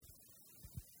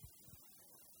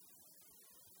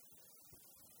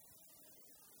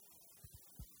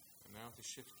have to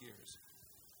shift gears.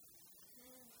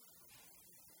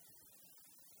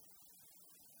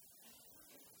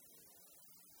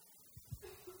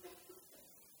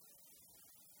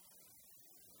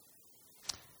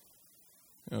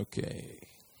 Okay.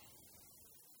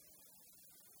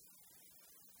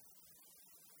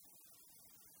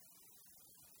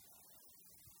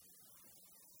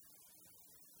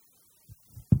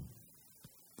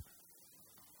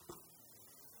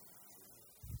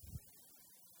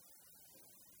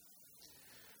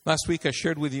 Last week I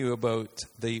shared with you about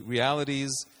the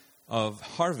realities of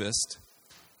harvest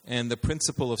and the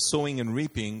principle of sowing and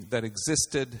reaping that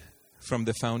existed from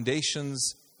the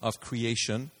foundations of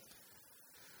creation.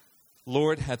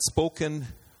 Lord had spoken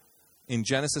in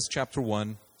Genesis chapter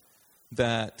 1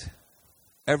 that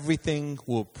everything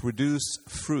will produce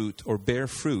fruit or bear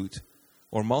fruit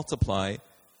or multiply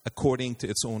according to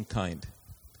its own kind.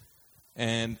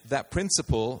 And that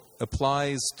principle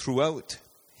applies throughout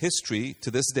history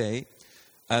to this day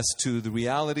as to the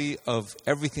reality of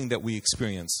everything that we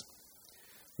experience.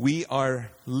 We are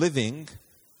living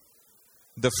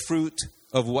the fruit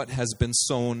of what has been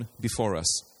sown before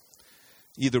us,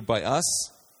 either by us,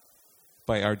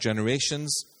 by our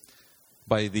generations,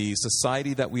 by the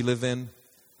society that we live in.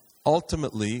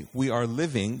 Ultimately, we are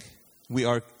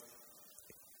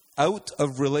out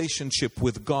of relationship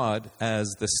with God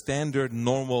as the standard,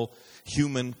 normal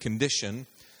human condition,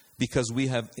 because we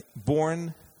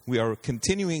are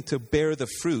continuing to bear the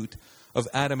fruit of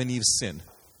Adam and Eve's sin.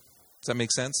 Does that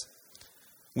make sense?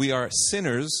 We are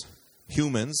sinners,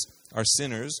 humans are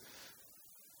sinners,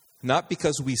 not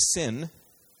because we sin,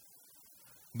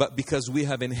 but because we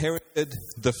have inherited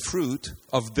the fruit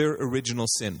of their original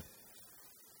sin.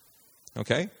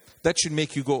 Okay? That should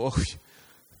make you go, oh,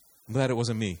 I'm glad it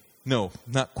wasn't me. No,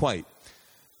 not quite.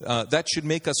 That should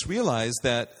make us realize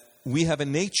that we have a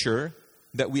nature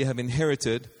that we have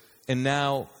inherited, and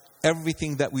now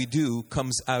everything that we do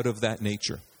comes out of that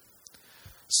nature.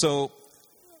 So,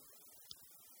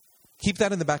 keep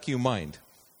that in the back of your mind.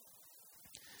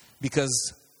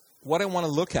 Because what I want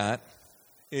to look at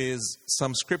is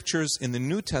some scriptures in the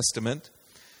New Testament,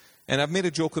 and I've made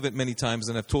a joke of it many times,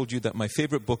 and I've told you that my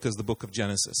favorite book is the book of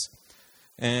Genesis.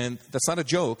 And that's not a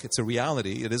joke, it's a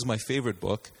reality. It is my favorite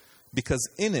book, because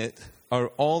in it are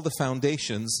all the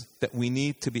foundations that we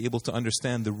need to be able to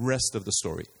understand the rest of the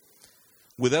story.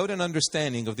 Without an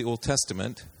understanding of the Old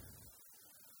Testament,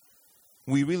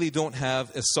 we really don't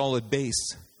have a solid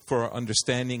base for our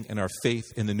understanding and our faith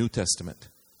in the New Testament.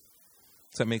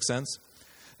 Does that make sense?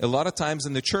 A lot of times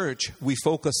in the church, we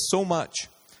focus so much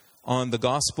on the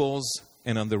Gospels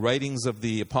and on the writings of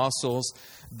the apostles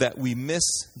that we miss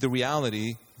the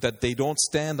reality that they don't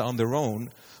stand on their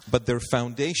own, but their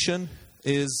foundation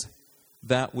is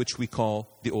that which we call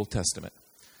the Old Testament.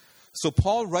 So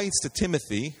Paul writes to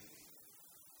Timothy,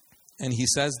 and he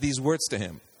says these words to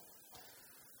him.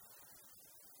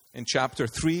 In chapter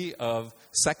 3 of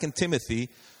 2 Timothy,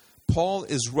 Paul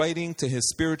is writing to his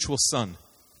spiritual son.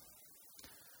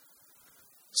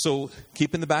 So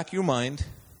keep in the back of your mind,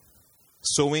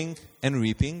 sowing and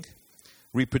reaping,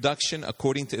 reproduction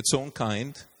according to its own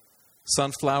kind.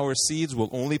 Sunflower seeds will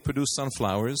only produce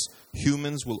sunflowers.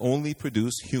 Humans will only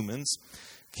produce humans.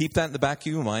 Keep that in the back of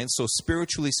your mind. So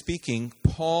spiritually speaking,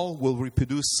 Paul will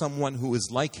reproduce someone who is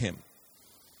like him.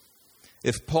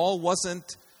 If Paul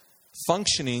wasn't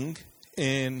functioning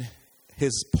in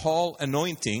his Paul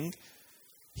anointing,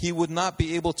 he would not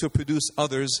be able to produce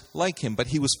others like him. But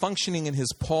he was functioning in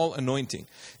his Paul anointing.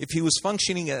 If he was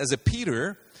functioning as a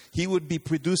Peter, he would be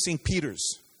producing Peters.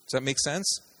 Does that make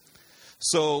sense?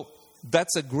 So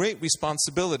that's a great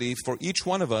responsibility for each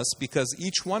one of us, because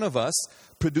each one of us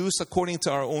produce according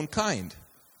to our own kind.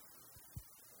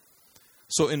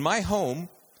 So in my home,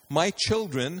 my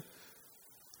children,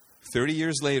 30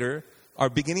 years later, are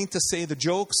beginning to say the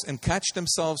jokes and catch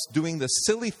themselves doing the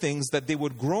silly things that they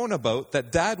would groan about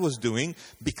that dad was doing,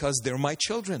 because they're my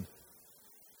children.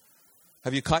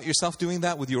 Have you caught yourself doing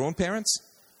that with your own parents?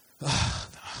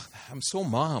 I'm so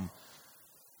mom.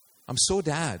 I'm so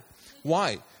dad.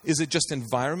 Why? Is it just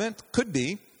environment? Could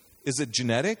be. Is it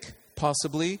genetic?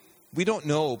 Possibly. We don't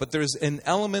know, but there's an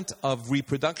element of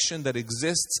reproduction that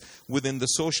exists within the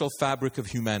social fabric of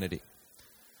humanity.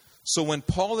 So when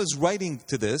Paul is writing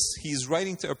to this, he's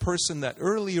writing to a person that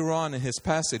earlier on in his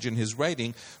passage, in his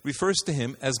writing, refers to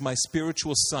him as my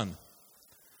spiritual son.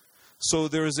 So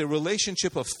there is a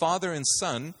relationship of father and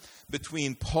son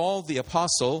between Paul the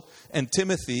apostle and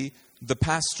Timothy the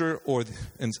pastor,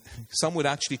 and some would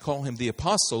actually call him the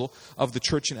apostle of the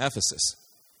church in Ephesus.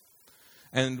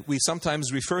 And we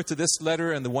sometimes refer to this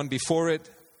letter and the one before it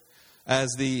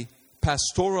as the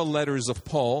pastoral letters of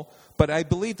Paul, but I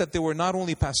believe that they were not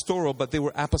only pastoral, but they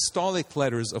were apostolic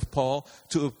letters of Paul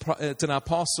to an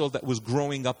apostle that was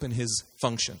growing up in his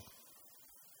function.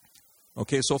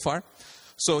 Okay, so far?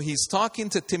 So he's talking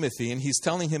to Timothy and he's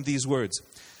telling him these words.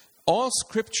 All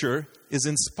Scripture is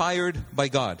inspired by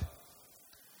God.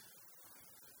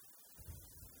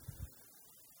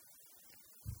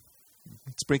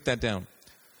 Let's break that down.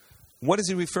 What is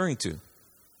he referring to?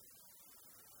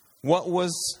 What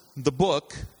was the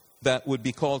book that would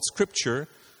be called Scripture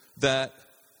that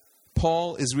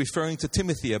Paul is referring to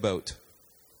Timothy about?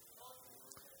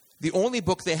 The only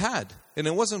book they had. And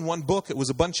it wasn't one book, it was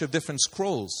a bunch of different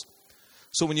scrolls.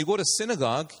 So when you go to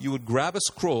synagogue, you would grab a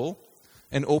scroll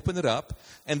and open it up.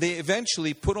 And they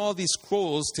eventually put all these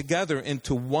scrolls together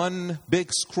into one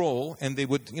big scroll. And they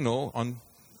would, on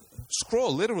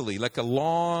scroll, literally, like a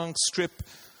long strip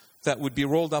that would be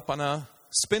rolled up on a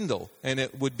spindle. And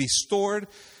it would be stored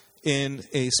in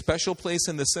a special place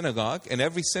in the synagogue. And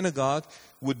every synagogue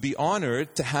would be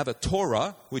honored to have a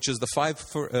Torah, which is the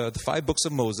five books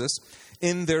of Moses,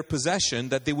 in their possession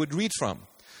that they would read from.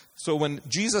 So when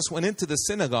Jesus went into the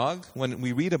synagogue, when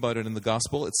we read about it in the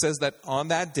gospel, it says that on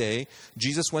that day,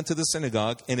 Jesus went to the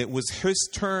synagogue and it was his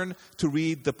turn to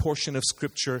read the portion of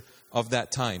Scripture of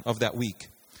that time, of that week.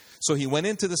 So he went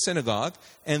into the synagogue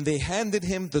and they handed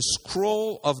him the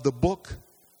scroll of the book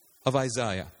of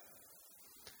Isaiah.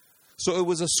 So it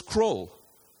was a scroll.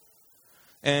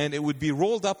 And it would be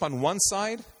rolled up on one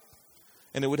side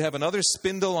and it would have another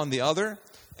spindle on the other.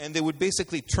 And they would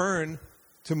basically turn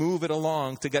to move it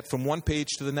along to get from one page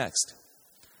to the next.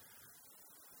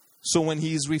 So when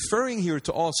he's referring here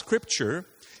to all Scripture,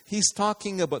 he's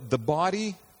talking about the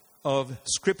body of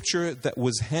Scripture that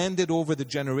was handed over the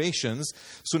generations.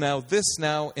 So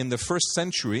now in the first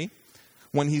century,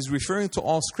 when he's referring to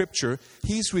all Scripture,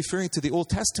 he's referring to the Old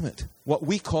Testament, what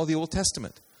we call the Old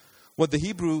Testament, what the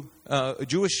Hebrew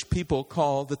Jewish people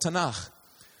call the Tanakh,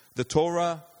 the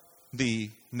Torah, the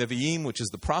Nevi'im, which is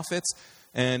the prophets,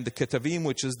 and the Ketavim,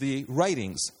 which is the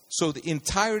writings. So the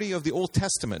entirety of the Old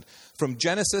Testament, from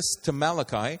Genesis to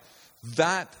Malachi,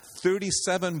 that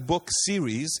 37-book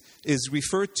series is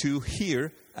referred to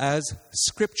here as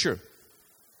Scripture.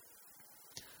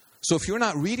 So if you're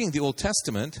not reading the Old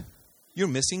Testament, you're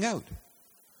missing out.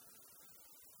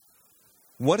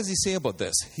 What does he say about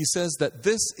this? He says that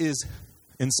this is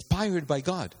inspired by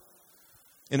God.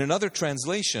 In another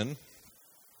translation,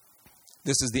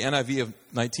 this is the NIV of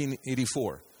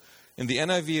 1984. In the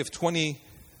NIV of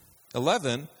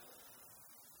 2011,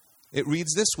 it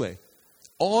reads this way.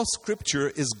 All Scripture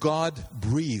is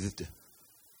God-breathed.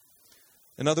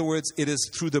 In other words, it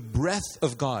is through the breath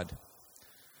of God.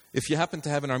 If you happen to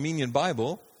have an Armenian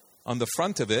Bible, on the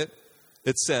front of it,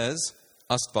 it says,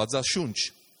 Astvad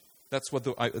Zashunch. That's what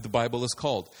the Bible is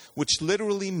called, which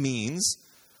literally means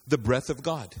the breath of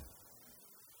God.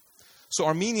 So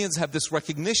Armenians have this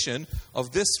recognition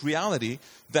of this reality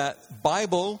that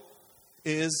Bible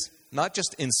is not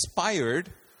just inspired.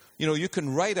 You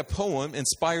can write a poem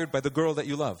inspired by the girl that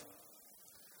you love,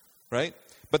 right?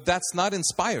 But that's not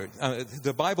inspired.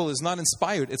 The Bible is not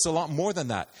inspired. It's a lot more than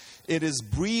that. It is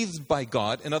breathed by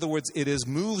God. In other words, it is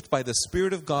moved by the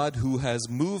Spirit of God who has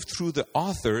moved through the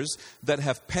authors that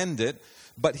have penned it,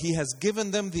 but He has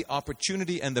given them the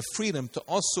opportunity and the freedom to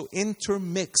also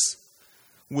intermix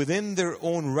within their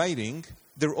own writing,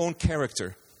 their own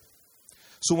character.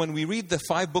 So when we read the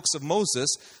 5 books of Moses,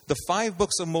 the 5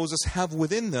 books of Moses have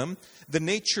within them the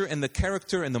nature and the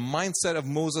character and the mindset of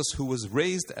Moses, who was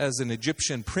raised as an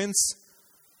Egyptian prince,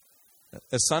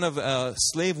 a son of a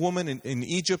slave woman in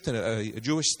Egypt, and a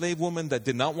Jewish slave woman that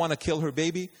did not want to kill her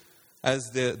baby, as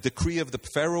the decree of the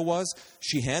Pharaoh was.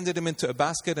 She handed him into a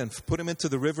basket and put him into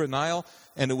the river Nile,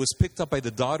 and it was picked up by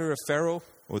the daughter of Pharaoh,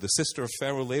 or the sister of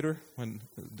Pharaoh later, when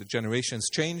the generations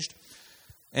changed.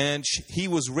 And he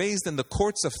was raised in the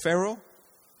courts of Pharaoh.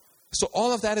 So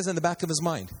all of that is in the back of his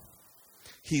mind.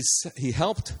 He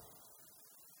helped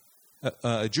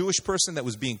a Jewish person that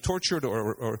was being tortured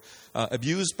or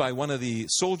abused by one of the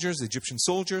soldiers, the Egyptian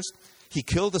soldiers. He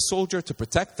killed a soldier to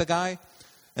protect the guy.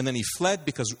 And then he fled,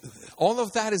 because all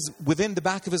of that is within the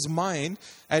back of his mind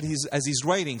as he's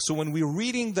writing. So when we're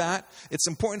reading that, it's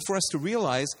important for us to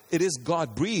realize it is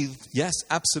God-breathed. Yes,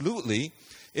 absolutely.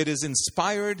 It is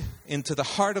inspired into the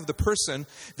heart of the person.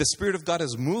 The Spirit of God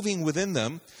is moving within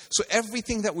them. So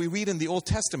everything that we read in the Old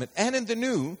Testament and in the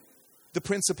New, the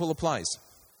principle applies.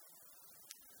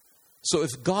 So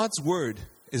if God's Word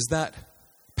is that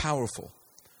powerful,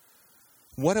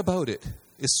 what about it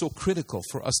is so critical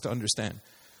for us to understand?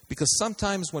 Because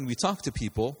sometimes when we talk to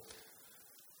people,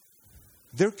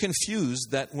 they're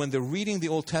confused that when they're reading the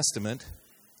Old Testament,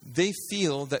 they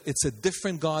feel that it's a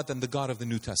different God than the God of the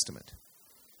New Testament.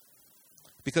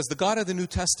 Because the God of the New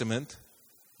Testament,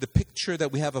 the picture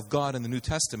that we have of God in the New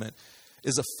Testament,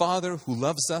 is a Father who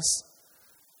loves us,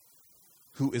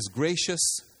 who is gracious,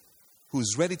 who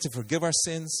is ready to forgive our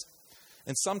sins.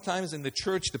 And sometimes in the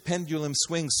church, the pendulum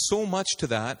swings so much to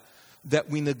that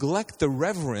we neglect the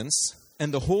reverence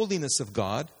and the holiness of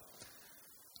God,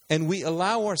 and we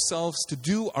allow ourselves to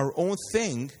do our own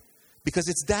thing because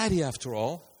it's Daddy after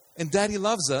all, and Daddy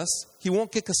loves us. He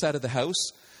won't kick us out of the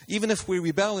house. Even if we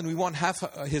rebel and we want half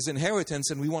his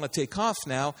inheritance and we want to take off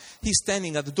now, he's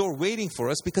standing at the door waiting for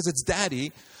us because it's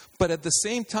Daddy. But at the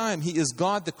same time, he is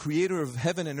God, the creator of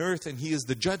heaven and earth, and he is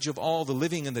the judge of all the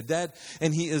living and the dead,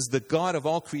 and he is the God of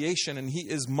all creation, and he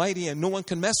is mighty, and no one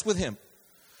can mess with him.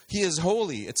 He is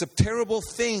holy. It's a terrible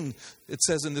thing, it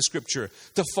says in the scripture,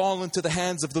 to fall into the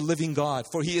hands of the living God,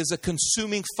 for he is a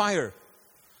consuming fire.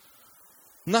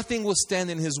 Nothing will stand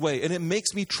in his way. And it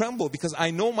makes me tremble because I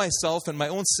know myself and my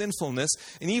own sinfulness.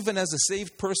 And even as a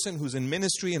saved person who's in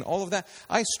ministry and all of that,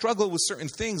 I struggle with certain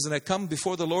things. And I come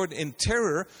before the Lord in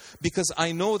terror because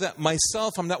I know that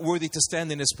myself, I'm not worthy to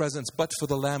stand in his presence, but for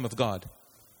the Lamb of God.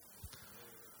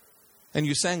 And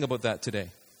you sang about that today.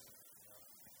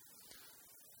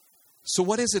 So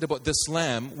what is it about this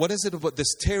Lamb? What is it about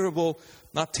this terrible,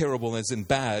 not terrible as in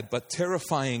bad, but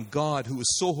terrifying God who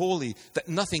is so holy that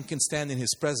nothing can stand in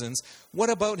his presence? What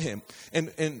about him?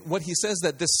 And what he says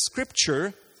that this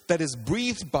scripture that is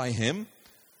breathed by him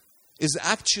is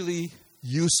actually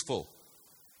useful.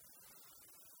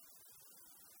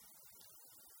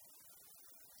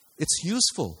 It's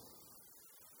useful.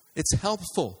 It's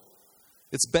helpful.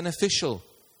 It's beneficial.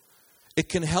 It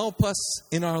can help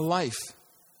us in our life.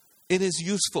 It is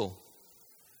useful.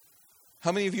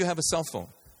 How many of you have a cell phone?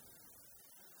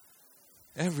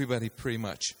 Everybody, pretty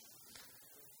much.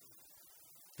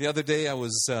 The other day I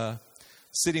was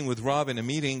sitting with Rob in a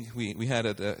meeting we had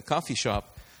at a coffee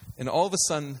shop, and all of a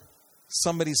sudden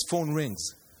somebody's phone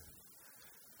rings.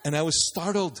 And I was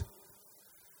startled.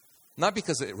 Not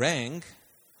because it rang,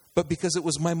 but because it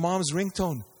was my mom's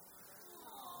ringtone.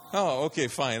 Oh, okay,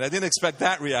 fine. I didn't expect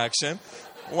that reaction.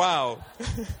 Wow.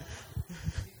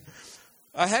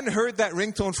 I hadn't heard that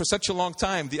ringtone for such a long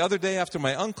time. The other day after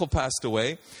my uncle passed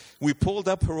away, we pulled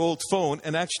up her old phone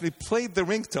and actually played the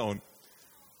ringtone.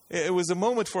 It was a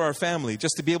moment for our family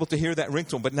just to be able to hear that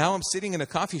ringtone. But now I'm sitting in a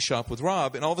coffee shop with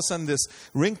Rob, and all of a sudden this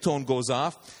ringtone goes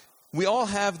off. We all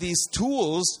have these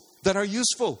tools that are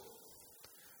useful.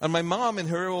 And my mom in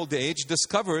her old age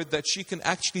discovered that she can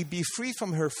actually be free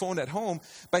from her phone at home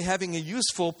by having a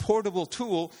useful portable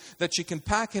tool that she can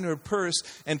pack in her purse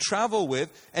and travel with,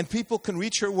 and people can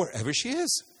reach her wherever she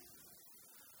is.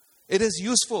 It is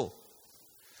useful.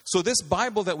 So this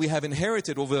Bible that we have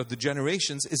inherited over the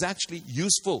generations is actually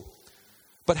useful.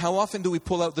 But how often do we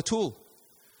pull out the tool?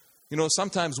 You know,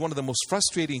 sometimes one of the most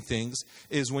frustrating things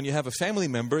is when you have a family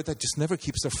member that just never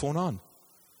keeps their phone on.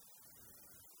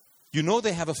 You know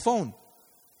they have a phone.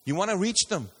 You want to reach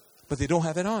them, but they don't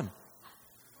have it on.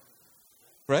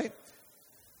 Right?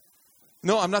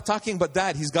 No, I'm not talking about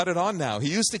that. He's got it on now. He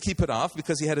used to keep it off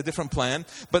because he had a different plan,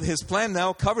 but his plan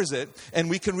now covers it, and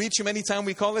we can reach him anytime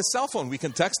we call his cell phone. We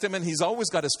can text him, and he's always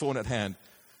got his phone at hand.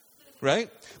 Right?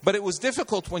 But it was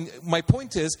difficult when, my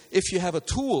point is, if you have a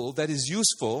tool that is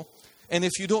useful, and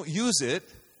if you don't use it,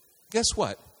 guess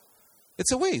what?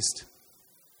 It's a waste.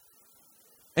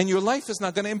 And your life is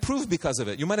not going to improve because of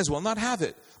it. You might as well not have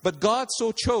it. But God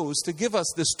so chose to give us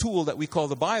this tool that we call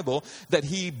the Bible, that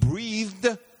he breathed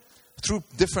through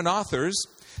different authors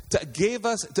to give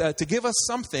us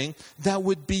something that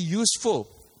would be useful.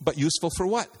 But useful for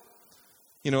what?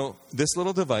 You know, this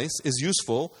little device is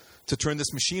useful to turn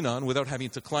this machine on without having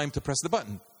to climb to press the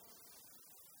button.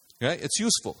 Right? It's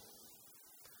useful.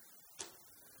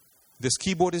 This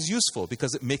keyboard is useful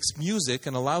because it makes music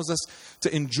and allows us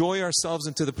to enjoy ourselves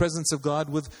into the presence of God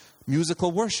with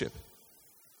musical worship.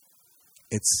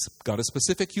 It's got a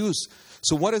specific use.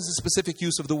 So what is the specific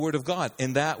use of the Word of God?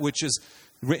 And that which is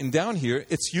written down here,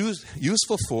 it's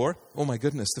useful for, oh my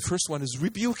goodness, the first one is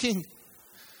rebuking.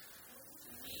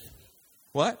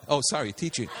 What? Oh, sorry,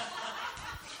 teaching.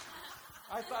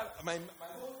 I thought my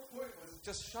whole foot was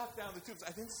just shot down the tubes.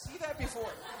 I didn't see that before.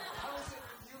 How is it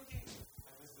rebuking?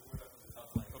 I missed the word up in the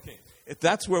top line. Okay,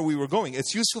 that's where we were going.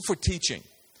 It's useful for teaching,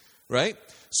 right?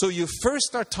 So you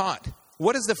first are taught.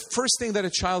 What is the first thing that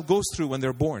a child goes through when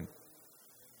they're born?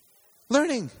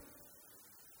 Learning.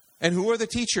 And who are the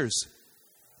teachers?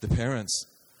 The parents.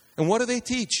 And what do they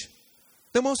teach?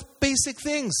 The most basic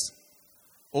things.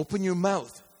 Open your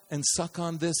mouth and suck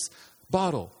on this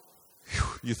bottle.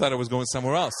 Whew, you thought I was going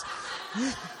somewhere else.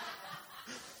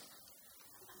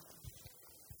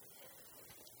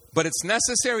 but it's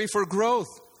necessary for growth.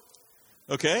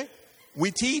 Okay?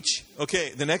 We teach. Okay,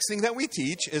 the next thing that we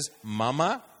teach is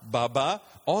mama, baba,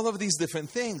 all of these different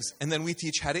things. And then we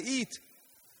teach how to eat.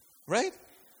 Right?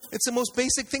 It's the most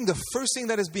basic thing. The first thing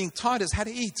that is being taught is how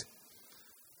to eat.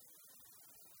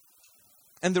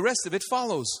 And the rest of it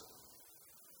follows.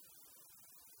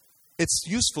 It's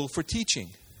useful for teaching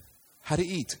how to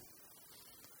eat.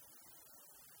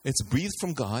 It's breathed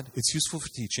from God. It's useful for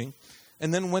teaching.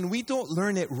 And then when we don't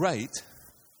learn it right,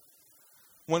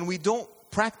 when we don't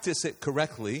practice it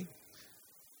correctly,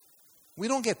 we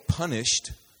don't get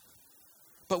punished,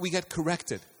 but we get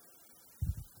corrected.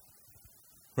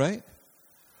 Right?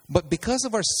 But because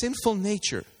of our sinful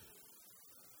nature,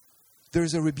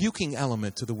 there's a rebuking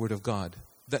element to the Word of God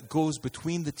that goes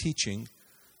between the teaching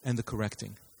and the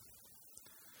correcting.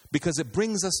 Because it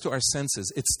brings us to our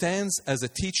senses. It stands as a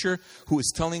teacher who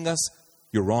is telling us,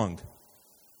 you're wrong.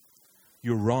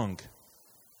 You're wrong.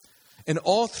 And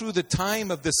all through the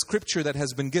time of the scripture that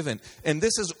has been given, and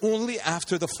this is only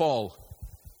after the fall,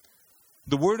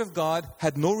 the Word of God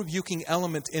had no rebuking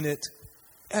element in it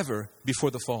ever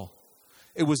before the fall.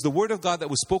 It was the Word of God that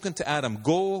was spoken to Adam.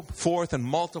 Go forth and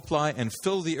multiply and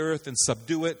fill the earth and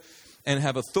subdue it and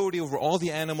have authority over all the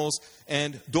animals,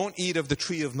 and don't eat of the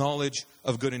tree of knowledge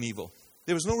of good and evil.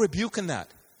 There was no rebuke in that.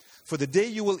 For the day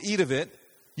you will eat of it,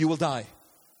 you will die.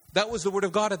 That was the Word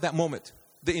of God at that moment.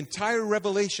 The entire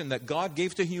revelation that God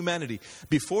gave to humanity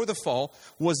before the fall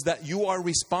was that you are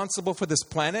responsible for this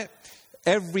planet.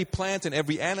 Every plant and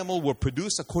every animal will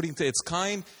produce according to its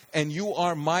kind, and you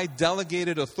are my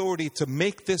delegated authority to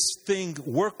make this thing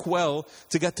work well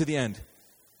to get to the end.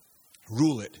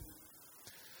 Rule it.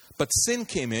 But sin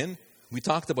came in. We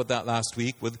talked about that last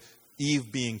week with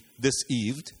Eve being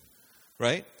deceived,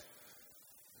 right?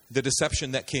 The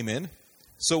deception that came in.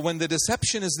 So when the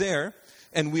deception is there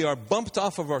and we are bumped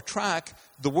off of our track,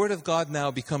 the Word of God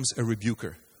now becomes a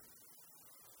rebuker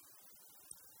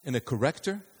and a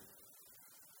corrector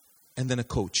and then a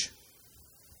coach.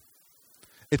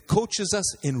 It coaches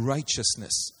us in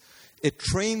righteousness. It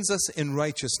trains us in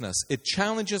righteousness. It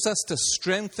challenges us to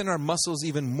strengthen our muscles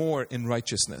even more in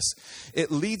righteousness.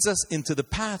 It leads us into the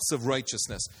paths of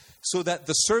righteousness so that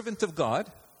the servant of God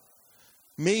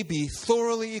may be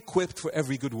thoroughly equipped for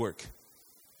every good work.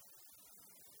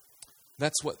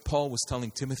 That's what Paul was telling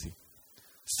Timothy.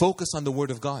 Focus on the Word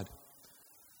of God.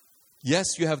 Yes,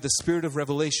 you have the spirit of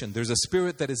revelation. There's a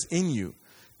spirit that is in you.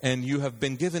 And you have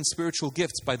been given spiritual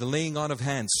gifts by the laying on of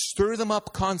hands. Stir them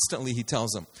up constantly, he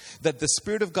tells them. That the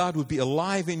Spirit of God would be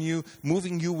alive in you,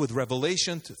 moving you with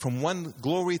revelation from one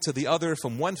glory to the other,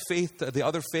 from one faith to the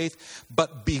other faith,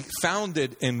 but be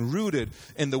founded and rooted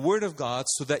in the Word of God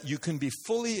so that you can be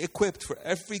fully equipped for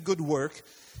every good work,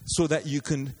 so that you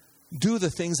can do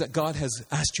the things that God has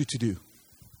asked you to do.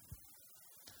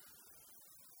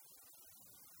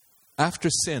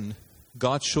 After sin,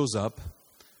 God shows up.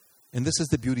 And this is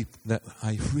the beauty that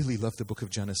I really love the book of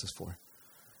Genesis for.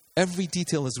 Every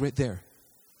detail is right there.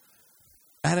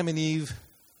 Adam and Eve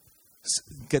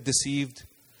get deceived,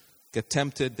 get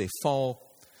tempted, they fall.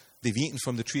 They've eaten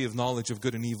from the tree of knowledge of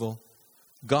good and evil.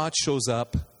 God shows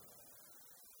up.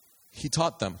 He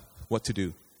taught them what to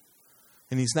do.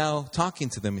 And he's now talking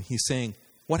to them. He's saying,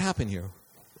 what happened here?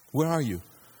 Where are you?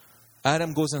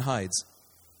 Adam goes and hides.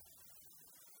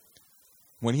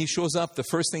 When he shows up, the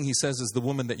first thing he says is, the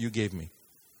woman that you gave me.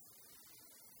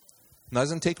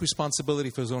 Doesn't take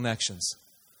responsibility for his own actions.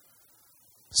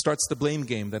 Starts the blame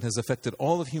game that has affected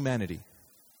all of humanity.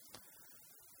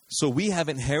 So we have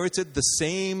inherited the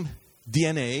same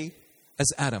DNA as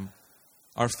Adam,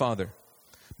 our father.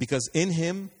 Because in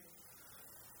him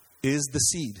is the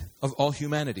seed of all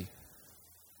humanity.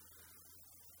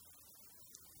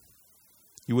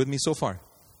 You with me so far?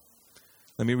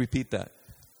 Let me repeat that.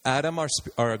 Adam,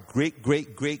 our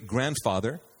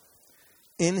great-great-great-grandfather,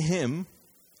 in him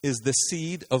is the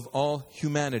seed of all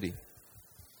humanity.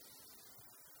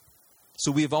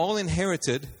 So we've all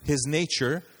inherited his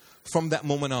nature from that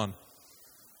moment on.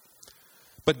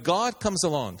 But God comes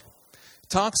along,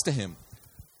 talks to him,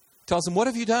 tells him, what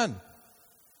have you done?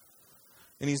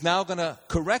 And he's now going to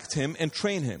correct him and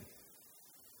train him.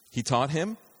 He taught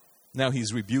him. Now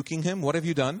he's rebuking him. What have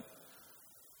you done?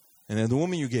 And then the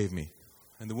woman you gave me.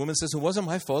 And the woman says, it wasn't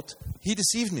my fault. He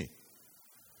deceived me.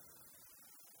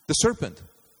 The serpent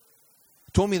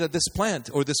told me that this plant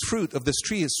or this fruit of this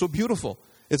tree is so beautiful.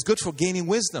 It's good for gaining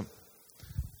wisdom.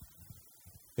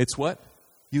 It's what?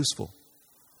 Useful.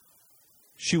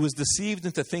 She was deceived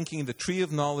into thinking the tree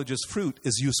of knowledge's fruit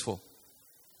is useful.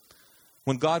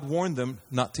 When God warned them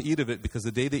not to eat of it, because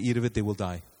the day they eat of it, they will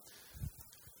die.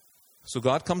 So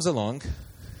God comes along,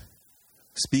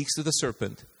 speaks to the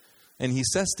serpent, And he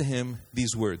says to him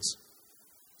these words.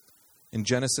 In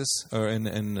Genesis,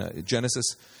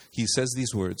 he says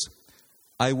these words,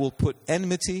 I will put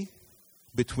enmity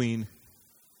between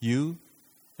you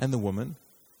and the woman,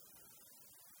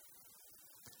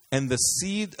 and the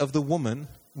seed of the woman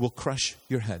will crush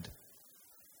your head.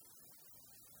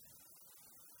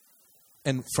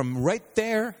 And from right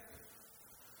there,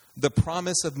 the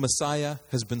promise of Messiah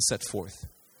has been set forth.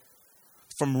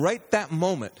 From right that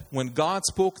moment, when God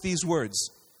spoke these words,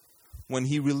 when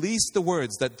he released the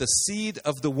words that the seed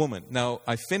of the woman. Now,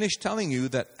 I finished telling you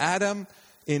that Adam,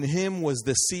 in him, was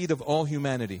the seed of all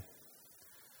humanity.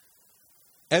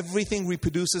 Everything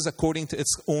reproduces according to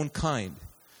its own kind.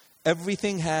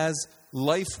 Everything has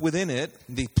life within it.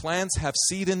 The plants have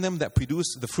seed in them that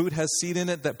produce. The fruit has seed in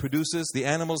it that produces. The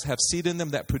animals have seed in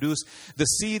them that produce. The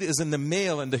seed is in the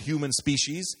male in the human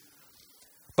species.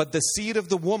 But the seed of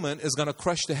the woman is going to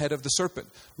crush the head of the serpent.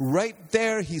 Right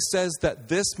there, he says that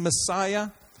this Messiah,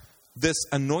 this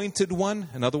anointed one,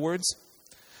 in other words,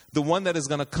 the one that is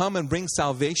going to come and bring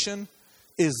salvation,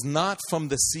 is not from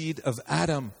the seed of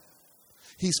Adam.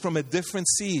 He's from a different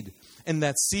seed. And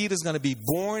that seed is going to be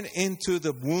born into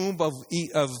the womb of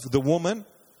the woman.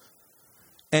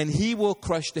 And he will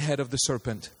crush the head of the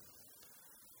serpent.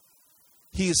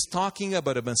 He is talking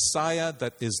about a Messiah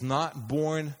that is not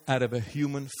born out of a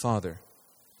human father.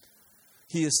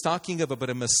 He is talking about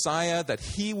a Messiah that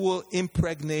he will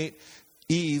impregnate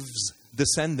Eve's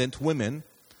descendant women.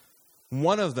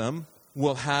 One of them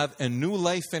will have a new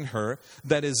life in her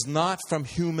that is not from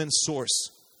human source.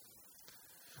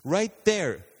 Right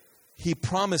there, he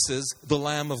promises the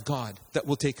Lamb of God that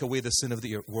will take away the sin of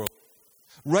the world.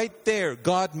 Right there,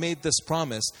 God made this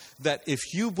promise that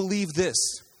if you believe this,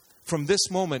 from this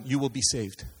moment you will be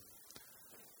saved.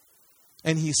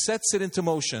 And he sets it into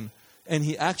motion, and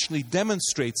he actually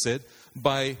demonstrates it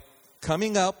by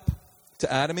coming up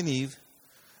to Adam and Eve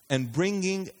and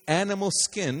bringing animal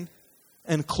skin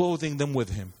and clothing them with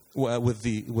him, with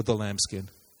the lamb skin.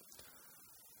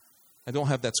 I don't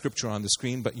have that scripture on the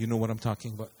screen, but you know what I'm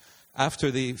talking about.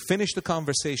 After they finished the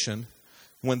conversation,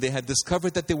 when they had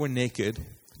discovered that they were naked,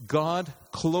 God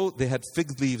clothed, they had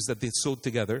fig leaves that they sewed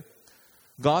together.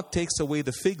 God takes away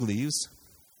the fig leaves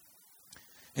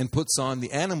and puts on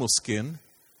the animal skin.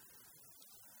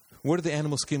 Where did the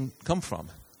animal skin come from?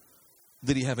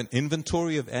 Did he have an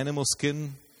inventory of animal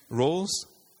skin rolls?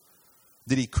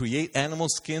 Did he create animal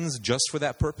skins just for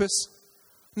that purpose?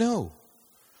 No.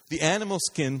 The animal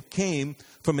skin came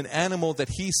from an animal that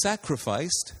he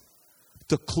sacrificed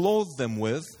to clothe them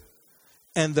with,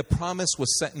 and the promise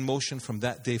was set in motion from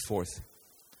that day forth.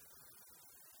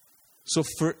 So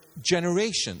for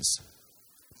generations,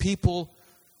 people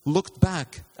looked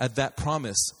back at that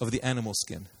promise of the animal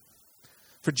skin.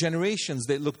 For generations,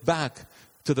 they looked back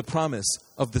to the promise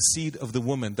of the seed of the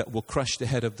woman that will crush the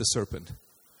head of the serpent.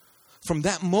 From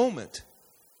that moment,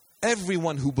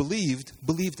 everyone who believed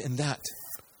in that.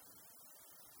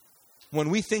 When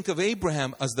we think of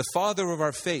Abraham as the father of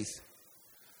our faith,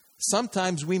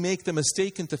 sometimes we make the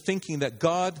mistake into thinking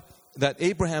that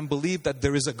Abraham believed that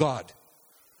there is a God,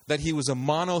 that he was a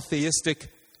monotheistic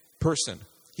person.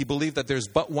 He believed that there's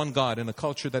but one God in a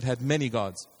culture that had many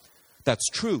gods. That's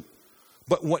true.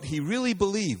 But what he really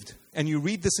believed, and you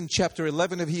read this in chapter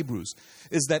 11 of Hebrews,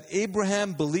 is that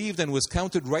Abraham believed and was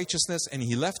counted righteousness, and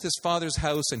he left his father's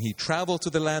house and he traveled to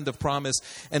the land of promise.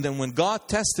 And then when God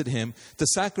tested him to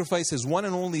sacrifice his one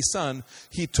and only son,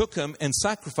 he took him and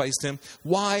sacrificed him.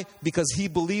 Why? Because he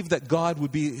believed that God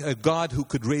would be a God who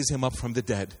could raise him up from the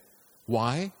dead.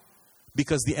 Why?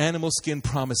 Because the animal skin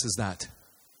promises that.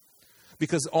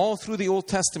 Because all through the Old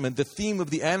Testament, the theme of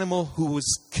the animal who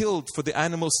was killed for the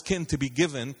animal skin to be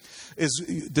given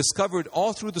is discovered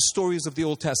all through the stories of the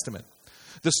Old Testament.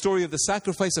 The story of the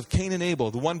sacrifice of Cain and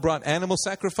Abel. The one brought animal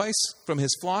sacrifice from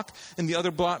his flock, and the other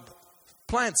brought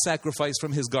plant sacrifice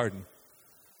from his garden.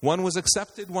 One was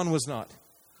accepted, one was not.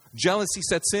 Jealousy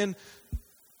sets in.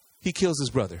 He kills his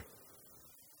brother.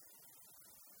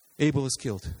 Abel is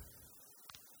killed.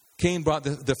 Cain brought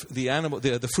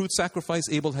the fruit sacrifice.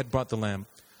 Abel had brought the lamb.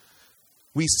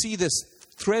 We see this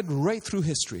thread right through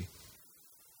history.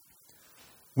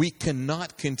 We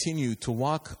cannot continue to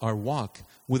walk our walk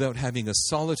without having a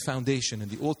solid foundation in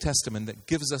the Old Testament that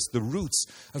gives us the roots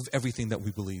of everything that we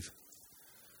believe.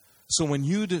 So when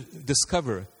you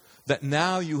discover that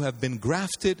now you have been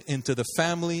grafted into the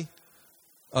family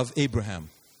of Abraham,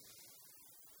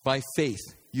 by faith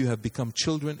you have become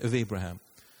children of Abraham.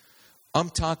 I'm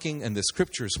talking, and the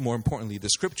scriptures, more importantly, the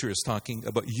scripture is talking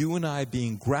about you and I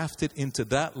being grafted into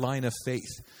that line of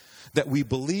faith that we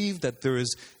believe that there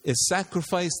is a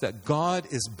sacrifice that God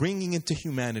is bringing into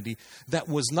humanity that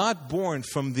was not born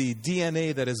from the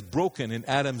DNA that is broken in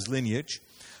Adam's lineage,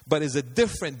 but is a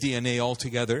different DNA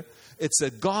altogether. It's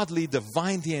a godly,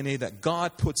 divine DNA that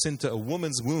God puts into a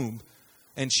woman's womb,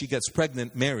 and she gets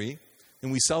pregnant, Mary,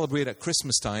 and we celebrate at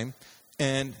Christmas time.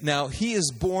 And now he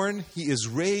is born, he is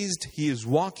raised, he is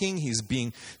walking, he's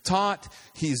being taught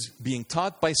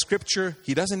by Scripture.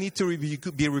 He doesn't need to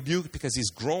be rebuked because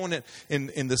he's grown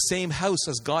in the same house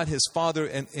as God his Father,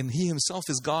 and he himself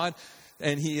is God.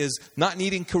 And he is not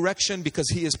needing correction because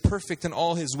he is perfect in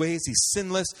all his ways. He's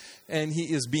sinless, and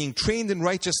he is being trained in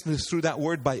righteousness through that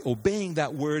word by obeying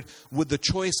that word with the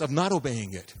choice of not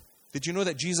obeying it. Did you know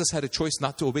that Jesus had a choice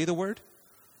not to obey the word?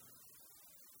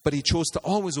 But he chose to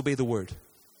always obey the word.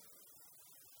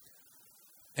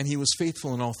 And he was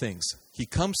faithful in all things. He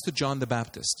comes to John the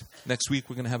Baptist. Next week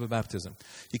we're going to have a baptism.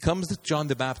 He comes to John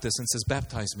the Baptist and says,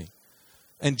 "Baptize me."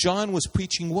 And John was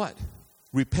preaching what?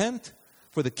 Repent,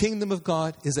 for the kingdom of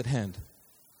God is at hand.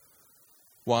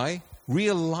 Why?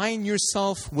 Realign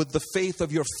yourself with the faith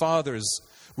of your fathers.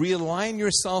 Realign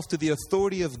yourself to the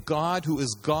authority of God, who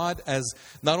is God as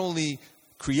not only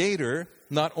creator,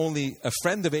 not only a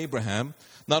friend of Abraham,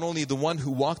 not only the one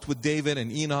who walked with David and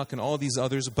Enoch and all these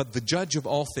others, but the judge of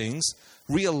all things.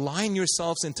 Realign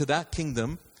yourselves into that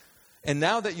kingdom. And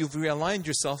now that you've realigned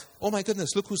yourself, oh my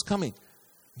goodness, look who's coming.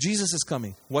 Jesus is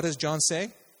coming. What does John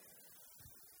say?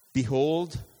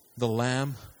 "Behold the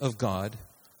Lamb of God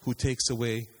who takes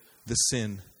away the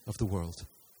sin of the world."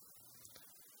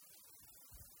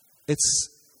 It's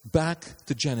back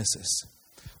to Genesis.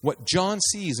 What John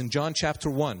sees in John chapter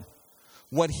 1,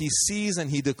 what he sees and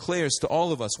he declares to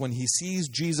all of us when he sees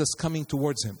Jesus coming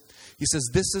towards him. He says,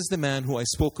 "This is the man who I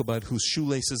spoke about, whose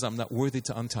shoelaces I'm not worthy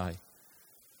to untie."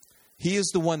 He is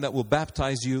the one that will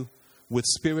baptize you with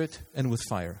spirit and with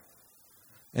fire.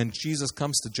 And Jesus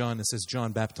comes to John and says,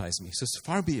 "John, baptize me." He says,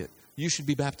 "Far be it. You should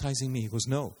be baptizing me." He goes,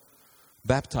 "No,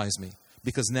 baptize me.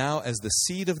 Because now as the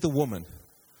seed of the woman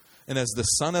and as the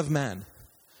Son of Man,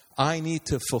 I need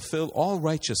to fulfill all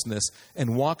righteousness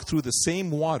and walk through the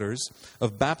same waters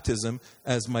of baptism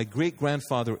as my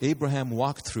great-grandfather Abraham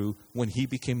walked through when he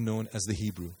became known as the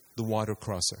Hebrew, the water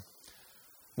crosser."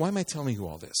 Why am I telling you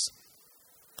all this?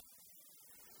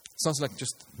 It sounds like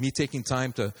just me taking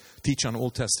time to teach on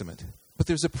Old Testament. But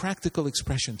there's a practical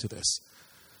expression to this.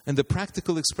 And the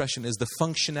practical expression is the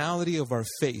functionality of our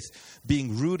faith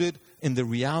being rooted in the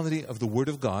reality of the Word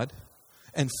of God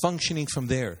and functioning from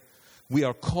there. We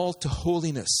are called to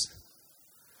holiness.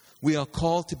 We are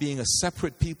called to being a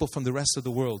separate people from the rest of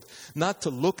the world. Not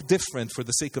to look different for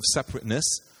the sake of separateness,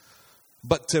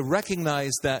 but to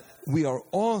recognize that we are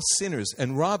all sinners.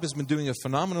 And Rob has been doing a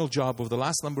phenomenal job over the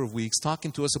last number of weeks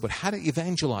talking to us about how to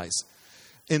evangelize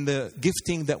in the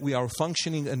gifting that we are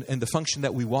functioning and the function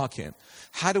that we walk in.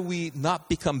 How do we not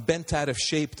become bent out of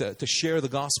shape to share the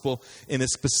gospel in a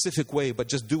specific way, but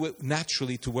just do it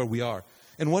naturally to where we are?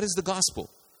 And what is the gospel?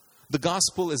 The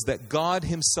gospel is that God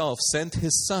himself sent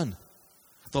his Son,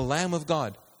 the Lamb of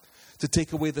God, to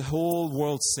take away the whole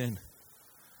world's sin.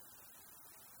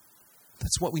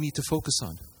 That's what we need to focus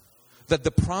on. That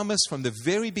the promise from the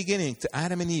very beginning to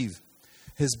Adam and Eve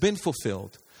has been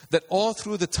fulfilled. That all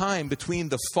through the time between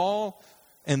the fall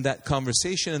and that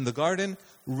conversation in the garden,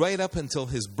 right up until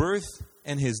his birth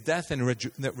and his death and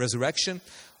resurrection,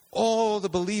 all the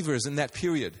believers in that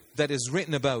period that are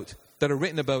written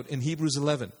about in Hebrews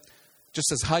 11, just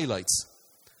as highlights,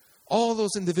 all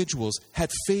those individuals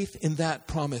had faith in that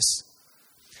promise.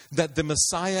 That the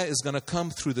Messiah is going to come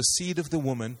through the seed of the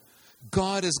woman.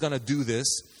 God is going to do this.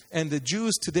 And the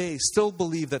Jews today still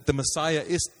believe that the Messiah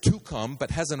is to come,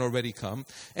 but hasn't already come.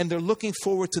 And they're looking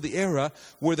forward to the era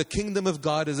where the kingdom of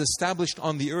God is established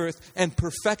on the earth and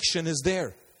perfection is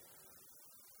there.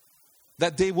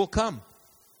 That day will come.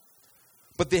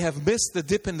 But they have missed the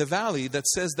dip in the valley that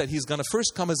says that he's going to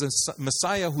first come as a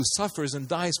Messiah who suffers and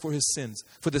dies for his sins,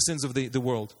 for the sins of the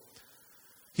world.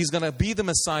 He's going to be the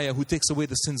Messiah who takes away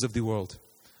the sins of the world.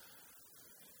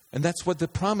 And that's what the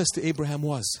promise to Abraham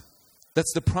was.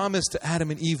 That's the promise to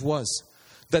Adam and Eve was.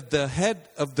 That the head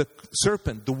of the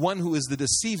serpent, the one who is the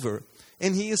deceiver,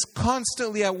 and he is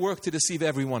constantly at work to deceive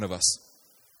every one of us.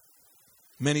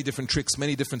 Many different tricks,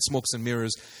 many different smokes and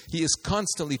mirrors. He is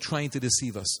constantly trying to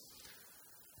deceive us.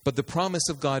 But the promise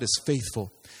of God is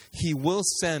faithful. He will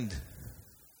send,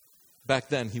 back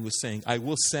then he was saying, I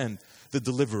will send the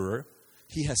deliverer.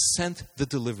 He has sent the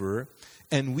deliverer.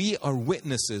 And we are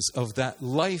witnesses of that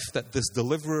life that this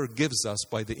deliverer gives us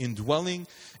by the indwelling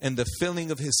and the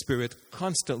filling of his Spirit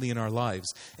constantly in our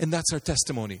lives. And that's our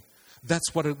testimony.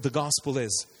 That's what the gospel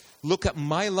is. Look at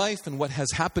my life and what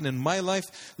has happened in my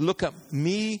life. Look at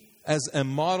me as a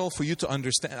model for you to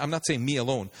understand. I'm not saying me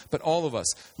alone, but all of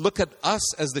us. Look at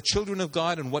us as the children of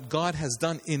God and what God has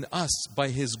done in us by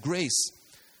His grace.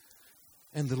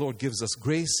 And the Lord gives us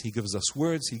grace. He gives us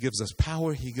words. He gives us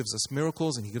power. He gives us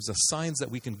miracles. And He gives us signs that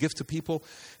we can give to people.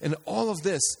 And all of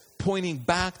this pointing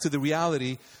back to the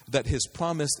reality that His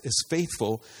promise is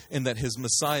faithful and that His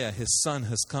Messiah, His Son,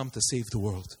 has come to save the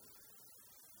world.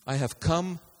 I have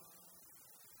come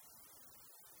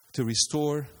to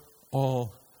restore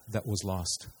all that was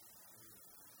lost.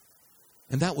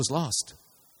 And that was lost.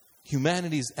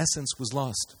 Humanity's essence was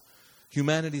lost.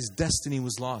 Humanity's destiny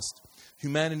was lost.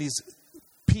 Humanity's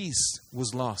peace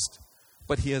was lost.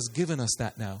 But He has given us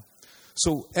that now.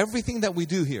 So everything that we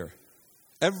do here,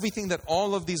 everything that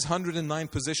all of these 109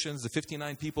 positions, the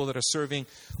 59 people that are serving,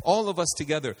 all of us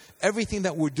together, everything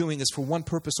that we're doing is for one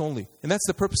purpose only. And that's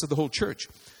the purpose of the whole church.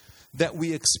 That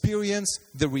we experience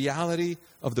the reality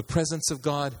of the presence of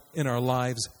God in our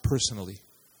lives personally.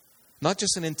 Not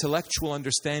just an intellectual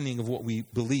understanding of what we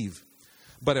believe,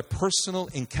 but a personal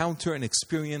encounter and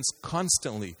experience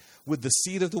constantly with the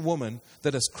seed of the woman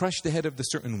that has crushed the head of the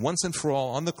serpent once and for all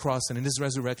on the cross and in His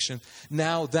resurrection.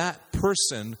 Now that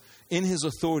person in His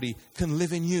authority can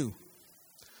live in you.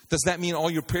 Does that mean all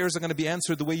your prayers are going to be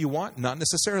answered the way you want? Not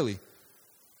necessarily.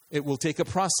 It will take a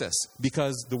process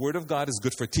because the Word of God is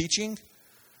good for teaching,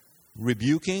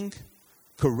 rebuking,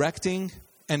 correcting,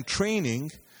 and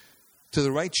training to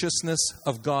the righteousness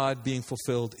of God being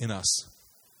fulfilled in us.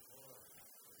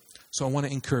 So I want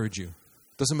to encourage you.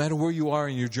 Doesn't matter where you are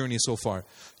in your journey so far.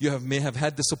 You may have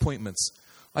had disappointments.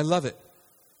 I love it.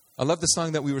 I love the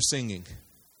song that we were singing.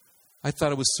 I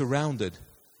thought I was surrounded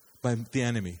by the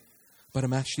enemy, but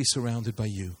I'm actually surrounded by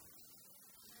you.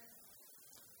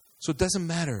 So it doesn't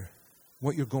matter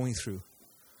what you're going through.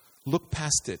 Look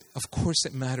past it. Of course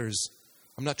it matters.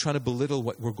 I'm not trying to belittle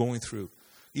what we're going through.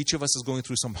 Each of us is going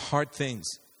through some hard things,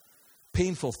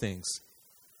 painful things,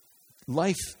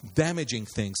 life-damaging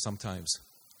things sometimes.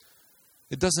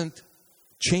 It doesn't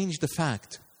change the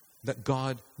fact that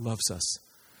God loves us.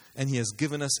 And He has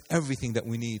given us everything that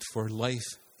we need for life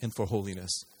and for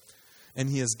holiness. And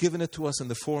He has given it to us in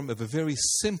the form of a very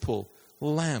simple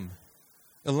lamb.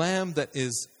 A lamb that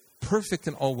is perfect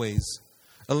in all ways.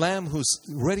 A lamb who's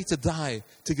ready to die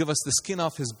to give us the skin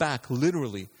off His back,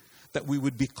 literally, that we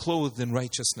would be clothed in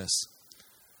righteousness.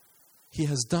 He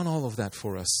has done all of that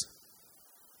for us.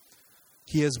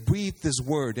 He has breathed His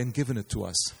word and given it to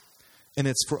us. And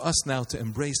it's for us now to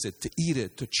embrace it, to eat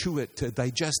it, to chew it, to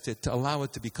digest it, to allow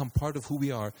it to become part of who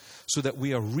we are so that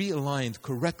we are realigned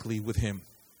correctly with Him.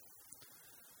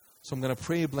 So I'm going to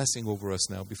pray a blessing over us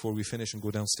now before we finish and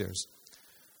go downstairs.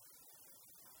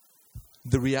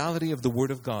 The reality of the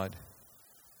Word of God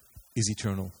is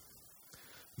eternal.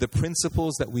 The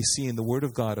principles that we see in the Word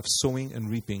of God of sowing and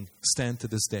reaping stand to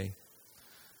this day.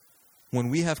 When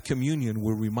we have communion,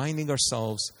 we're reminding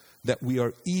ourselves that we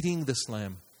are eating this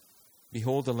lamb.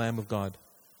 Behold the Lamb of God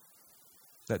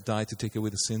that died to take away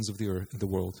the sins of the earth, the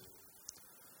world.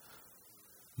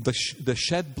 The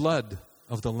shed blood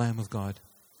of the Lamb of God.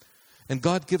 And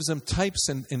God gives them types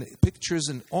and pictures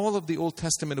in all of the Old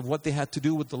Testament of what they had to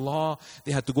do with the law.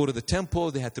 They had to go to the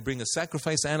temple. They had to bring a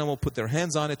sacrifice animal, put their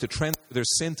hands on it to transfer their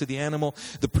sin to the animal.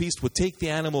 The priest would take the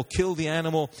animal, kill the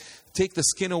animal, take the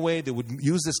skin away. They would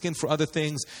use the skin for other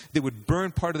things. They would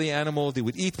burn part of the animal. They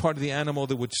would eat part of the animal.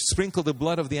 They would sprinkle the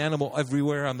blood of the animal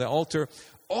everywhere on the altar.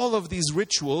 All of these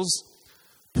rituals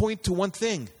point to one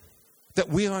thing. That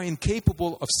we are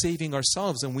incapable of saving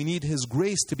ourselves and we need His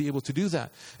grace to be able to do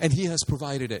that. And He has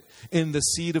provided it in the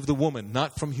seed of the woman,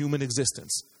 not from human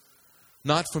existence,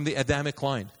 not from the Adamic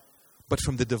line, but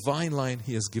from the divine line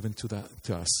He has given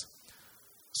to us.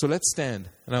 So let's stand.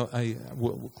 And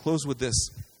we'll close with this.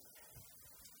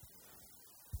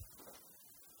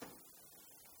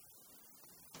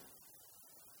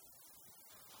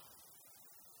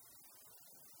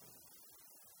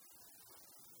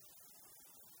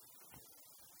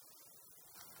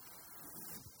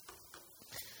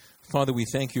 Father, we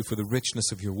thank You for the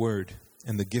richness of Your word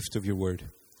and the gift of Your word.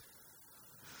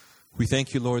 We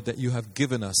thank You, Lord, that You have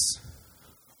given us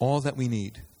all that we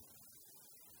need.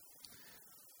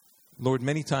 Lord,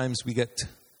 many times we get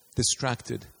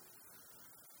distracted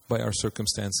by our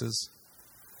circumstances.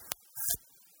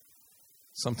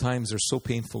 Sometimes they're so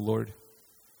painful, Lord.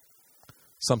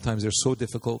 Sometimes they're so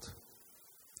difficult.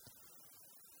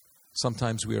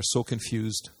 Sometimes we are so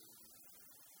confused.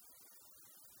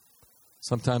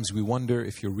 Sometimes we wonder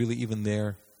if You're really even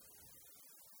there.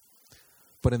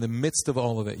 But in the midst of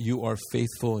all of it, You are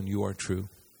faithful and You are true.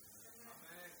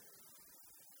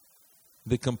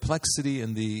 The complexity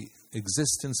and the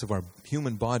existence of our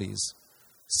human bodies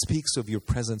speaks of your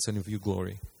presence and of your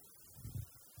glory.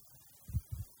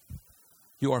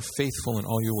 You are faithful in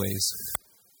all your ways.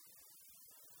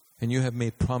 And you have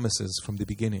made promises from the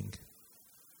beginning.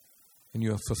 And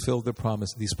you have fulfilled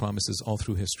these promises all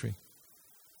through history.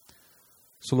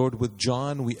 So Lord, with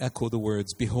John we echo the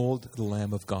words, "Behold the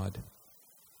Lamb of God."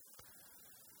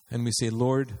 And we say,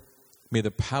 Lord, may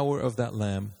the power of that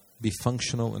Lamb be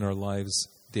functional in our lives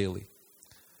daily.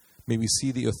 May we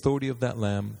see the authority of that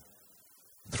Lamb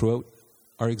throughout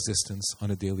our existence on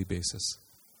a daily basis.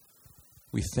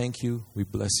 We thank you. We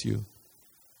bless you.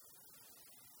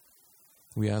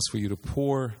 We ask for you to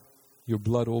pour your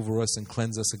blood over us and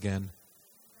cleanse us again.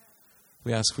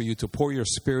 We ask for you to pour your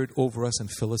Spirit over us and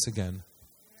fill us again.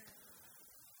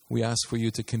 We ask for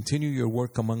you to continue your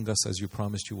work among us as you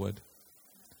promised you would.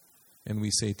 And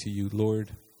we say to you,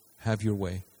 Lord, have your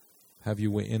way. Have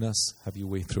your way in us. Have your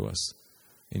way through us.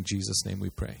 In Jesus' name we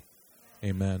pray.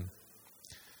 Amen.